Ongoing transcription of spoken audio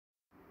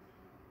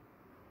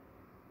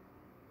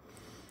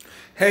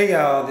Hey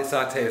y'all, this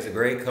Octavius the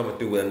Great coming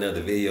through with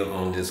another video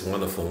on this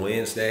wonderful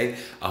Wednesday.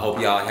 I hope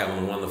y'all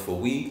having a wonderful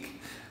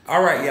week.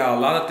 Alright y'all, a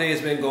lot of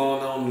things been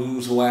going on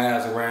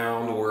news-wise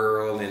around the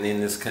world and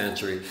in this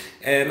country.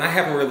 And I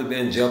haven't really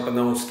been jumping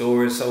on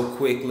stories so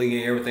quickly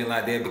and everything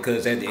like that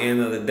because at the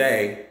end of the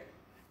day,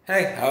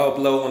 hey, I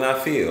upload when I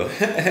feel.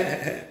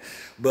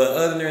 But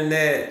other than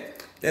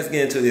that, let's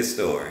get into this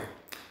story.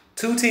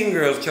 Two teen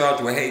girls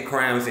charged with hate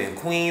crimes in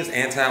Queens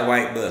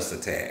anti-white bus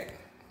attack.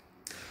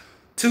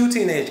 Two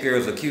teenage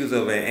girls accused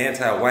of an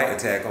anti-white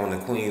attack on the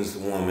Queens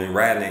woman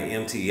riding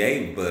an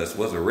MTA bus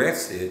was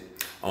arrested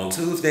on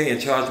Tuesday and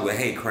charged with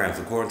hate crimes,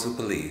 according to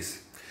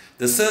police.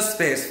 The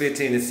suspects,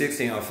 15 and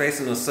 16, are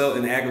facing assault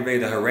and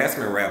aggravated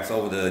harassment raps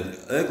over the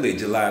ugly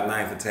July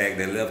 9th attack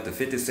that left the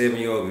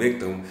 57-year-old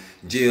victim,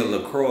 Jill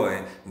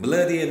LeCroix,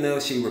 bloody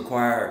enough she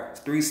required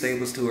 3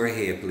 staples to her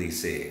head,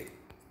 police said.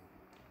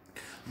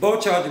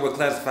 Both charges were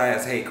classified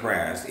as hate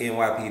crimes,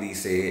 NYPD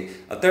said.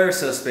 A third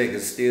suspect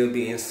is still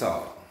being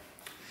sought.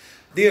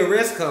 The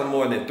arrest comes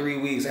more than 3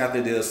 weeks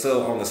after the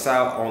assault on the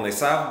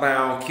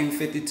southbound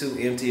Q52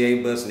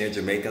 MTA bus near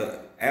Jamaica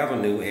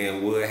Avenue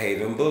and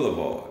Woodhaven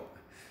Boulevard.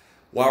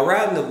 While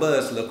riding the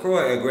bus,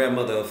 LeCroix, a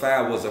grandmother of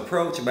 5, was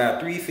approached by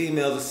 3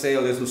 female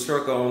assailants who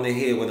struck her on the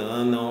head with an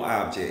unknown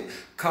object,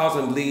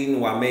 causing bleeding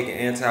while making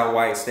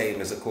anti-white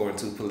statements, according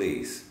to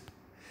police.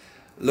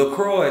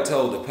 LeCroix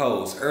told the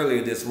Post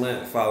earlier this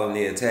month following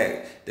the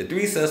attack, the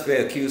 3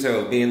 suspects accused her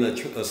of being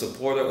a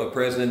supporter of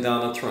President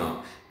Donald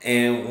Trump,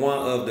 and one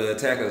of the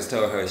attackers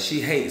told her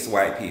she hates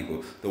white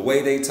people. The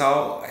way they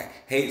talk,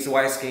 hates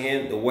white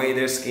skin, the way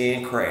their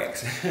skin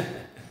cracks.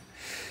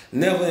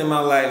 Never in my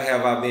life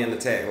have I been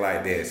attacked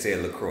like that,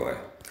 said LeCroix.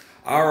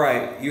 All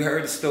right, you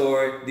heard the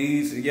story.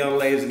 These young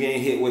ladies are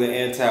getting hit with an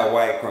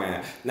anti-white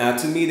crime. Now,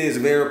 to me, this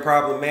is very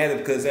problematic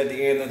because at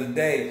the end of the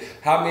day,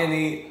 how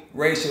many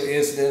racial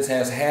incidents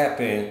has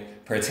happened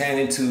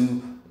pertaining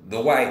to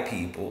the white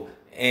people?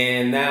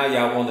 And now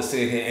y'all want to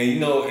sit here and you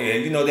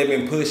know they've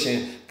been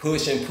pushing for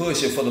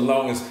the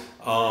longest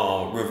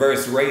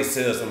reverse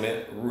racism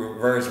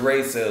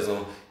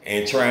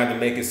and trying to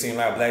make it seem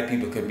like black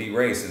people can be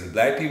racist.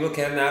 Black people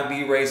cannot be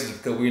racist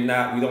because we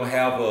don't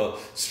have a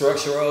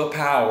structure of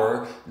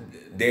power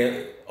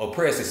that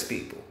oppresses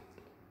people.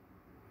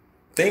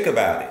 Think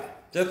about it.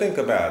 Just think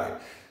about it.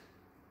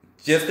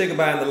 Just think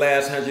about in the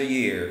last 100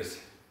 years.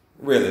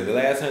 Really, the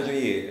last 100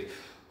 years.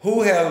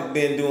 Who have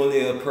been doing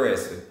the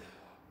oppressing?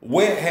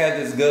 What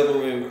has this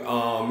government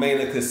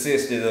mainly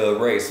consisted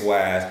of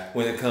race-wise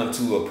when it comes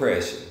to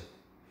oppression?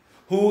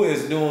 Who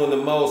is doing the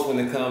most when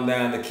it comes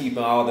down to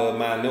keeping all the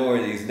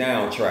minorities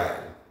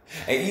downtrodden?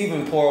 And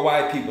even poor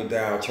white people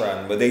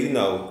downtrodden,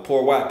 but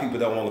poor white people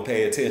don't want to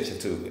pay attention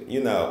to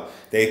it.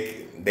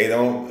 They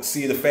don't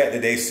see the fact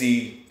that they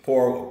see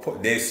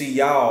they see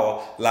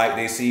y'all like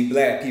they see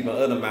black people and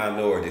other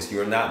minorities.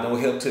 You're not no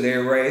help to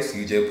their race,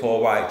 you just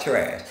poor white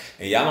trash.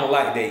 And y'all don't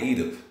like that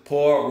either.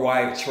 Poor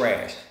white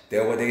trash.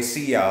 That's what they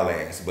see y'all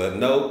as. But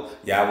nope,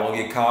 y'all won't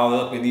get caught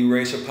up in these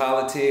racial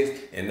politics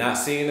and not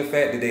seeing the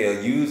fact that they are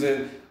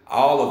using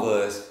all of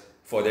us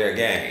for their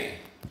gain.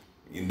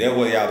 That's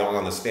what y'all don't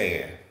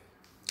understand.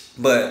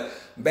 But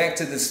back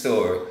to the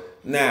story.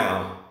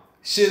 Now,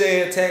 should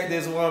they attack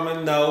this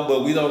woman? No,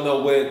 but we don't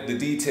know what the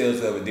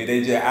details of it. Did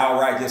they just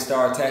outright just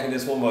start attacking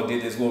this woman, or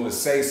did this woman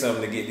say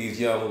something to get these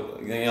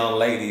young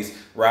ladies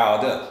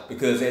riled up?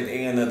 Because at the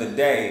end of the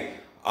day,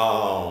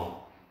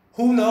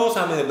 who knows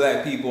how many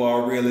black people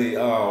are really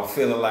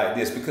feeling like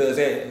this?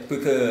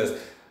 Because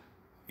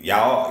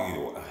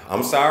y'all,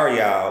 I'm sorry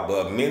y'all,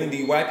 but many of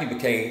these white people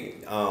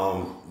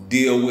can't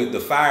deal with the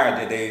fire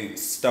that they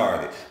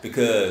started.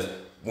 Because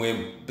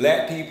when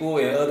black people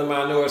and other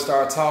minorities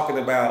start talking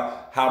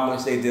about how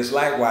much they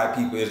dislike white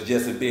people, it's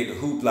just a big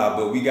hoopla.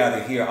 But we got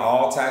to hear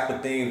all type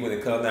of things when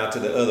it comes down to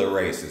the other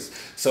races.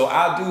 So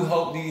I do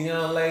hope these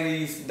young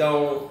ladies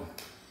don't,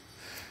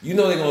 they're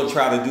going to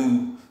try to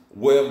do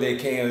whatever they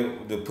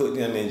can to put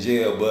them in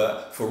jail.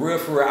 But for real,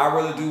 I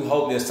really do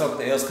hope that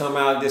something else come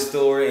out of this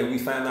story and we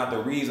find out the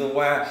reason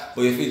why.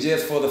 But if it's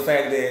just for the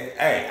fact that,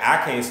 hey,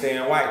 I can't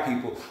stand white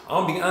people,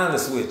 I'm gonna be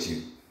honest with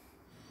you.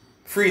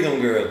 Free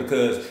them girls,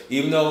 because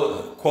even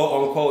though,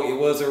 quote unquote, it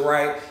wasn't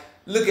right,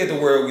 look at the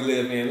world we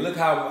live in. Look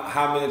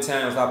how many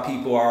times our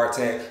people are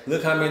attacked.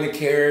 Look how many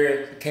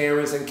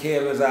Karens and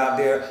Kevins out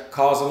there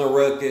causing a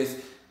ruckus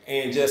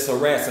and just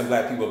harassing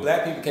black people.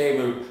 Black people can't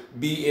even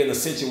be in a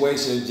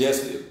situation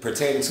just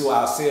pertaining to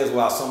ourselves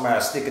while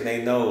somebody's sticking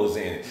their nose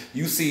in it.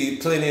 You see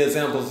plenty of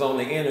examples on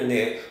the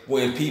internet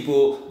when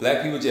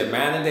black people just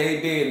minding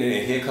their business,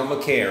 and here come a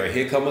Karen,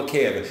 here come a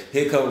Kevin,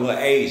 here come an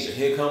Asian,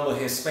 here come a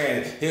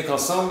Hispanic, here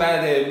comes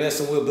somebody that's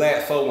messing with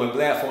black folk when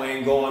black folk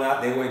ain't going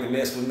out their way to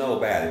mess with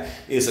nobody.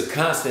 It's a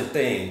constant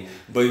thing.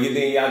 But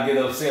then y'all get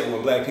upset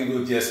when black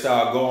people just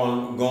start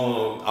going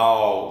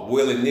all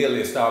willy-nilly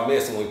and start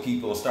messing with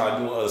people and start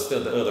doing other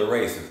stuff to other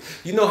races.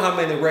 You know how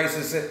many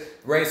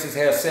racists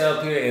have sat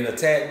up here and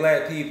attacked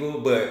black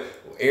people, but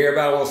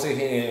everybody wants to sit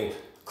here and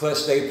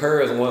clutch their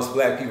pearls once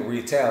black people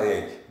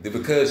retaliate.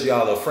 Because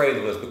y'all are afraid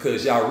of us,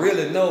 because y'all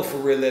really know for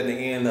real at the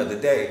end of the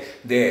day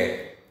that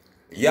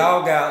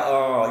y'all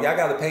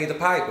got to pay the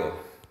piper.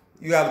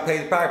 You got to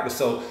pay the piper.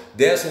 So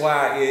that's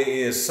why it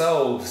is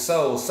so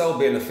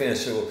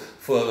beneficial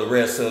for the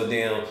rest of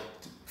them,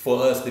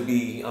 for us to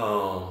be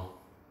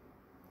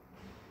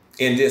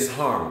in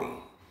disharmony.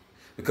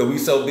 Because we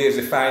so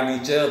busy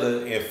fighting each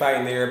other and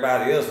fighting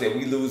everybody else that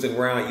we losing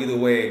ground either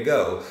way it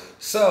go.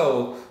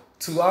 So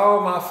to all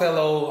my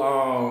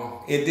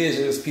fellow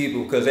indigenous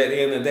people, because at the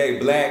end of the day,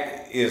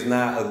 black is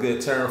not a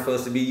good term for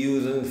us to be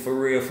using for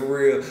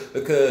real,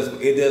 because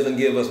it doesn't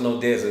give us no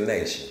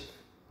designation.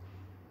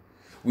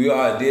 We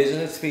are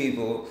indigenous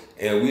people,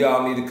 and we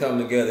all need to come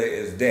together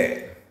as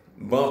that.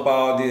 Bump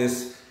all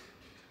this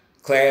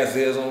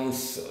classism,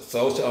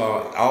 social,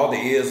 all the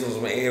isms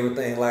and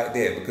everything like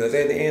that. Because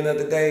at the end of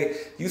the day,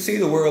 you see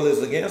the world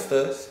is against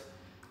us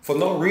for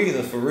no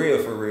reason, for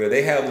real.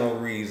 They have no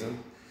reason.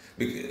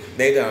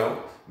 They don't.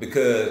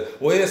 Because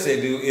what else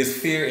they do is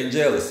fear and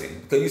jealousy.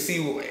 Because you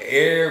see,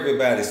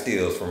 everybody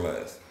steals from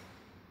us.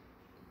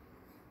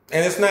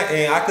 And it's not,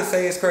 and I could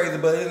say it's crazy,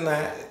 but it's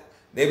not.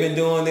 They've been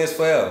doing this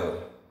forever.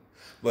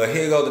 But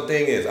here go the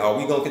thing is, are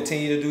we going to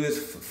continue to do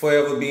this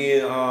forever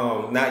being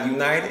not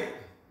united?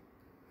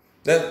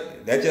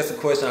 That's just a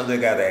question I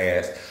just got to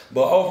ask.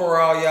 But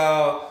overall,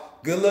 y'all,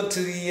 good luck to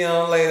the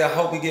young lady. I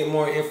hope we get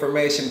more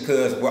information,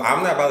 because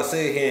I'm not about to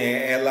sit here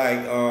and act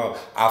like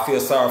I feel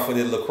sorry for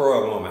this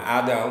LeCroix woman.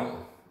 I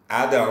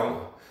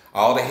don't.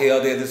 All the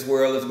hell that this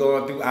world is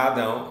going through, I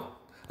don't.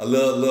 A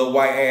little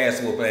white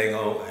ass whoop ain't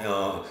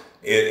gonna,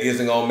 it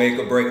isn't gonna make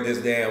or break this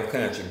damn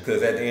country.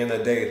 Because at the end of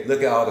the day,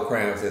 look at all the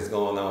crimes that's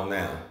going on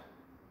now.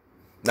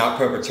 Not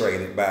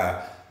perpetrated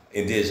by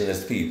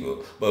indigenous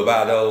people, but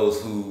by those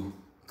who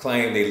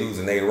claim they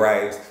losing their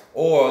rights,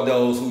 or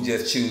those who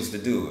just choose to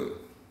do it.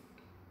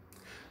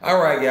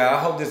 All right, y'all. I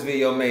hope this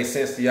video made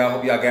sense to y'all.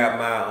 Hope y'all got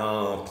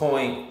my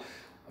point.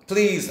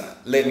 Please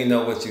let me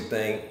know what you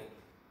think.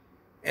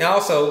 And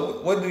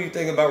also, what do you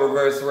think about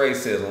reverse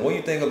racism? What do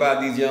you think about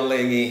these young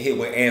ladies getting hit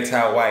with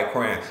anti-white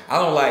crime? I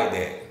don't like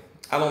that.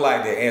 I don't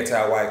like that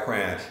anti-white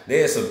crime.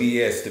 There's some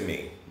BS to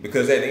me.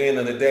 Because at the end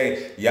of the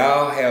day,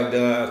 y'all have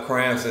done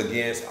crimes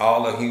against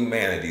all of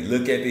humanity.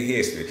 Look at the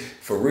history.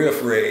 For real,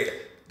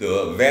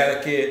 the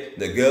Vatican,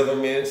 the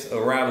governments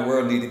around the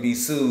world need to be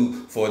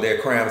sued for their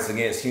crimes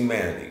against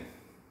humanity.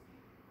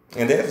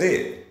 And that's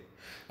it.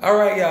 All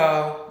right,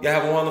 y'all. Y'all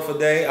have a wonderful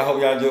day. I hope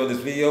y'all enjoyed this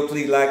video.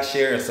 Please like,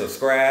 share, and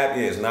subscribe.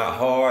 It is not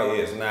hard.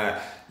 It's not,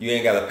 you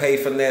ain't got to pay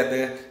for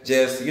nothing.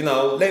 Just,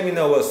 let me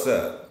know what's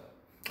up.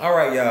 All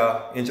right,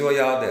 y'all. Enjoy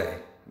y'all day.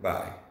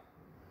 Bye.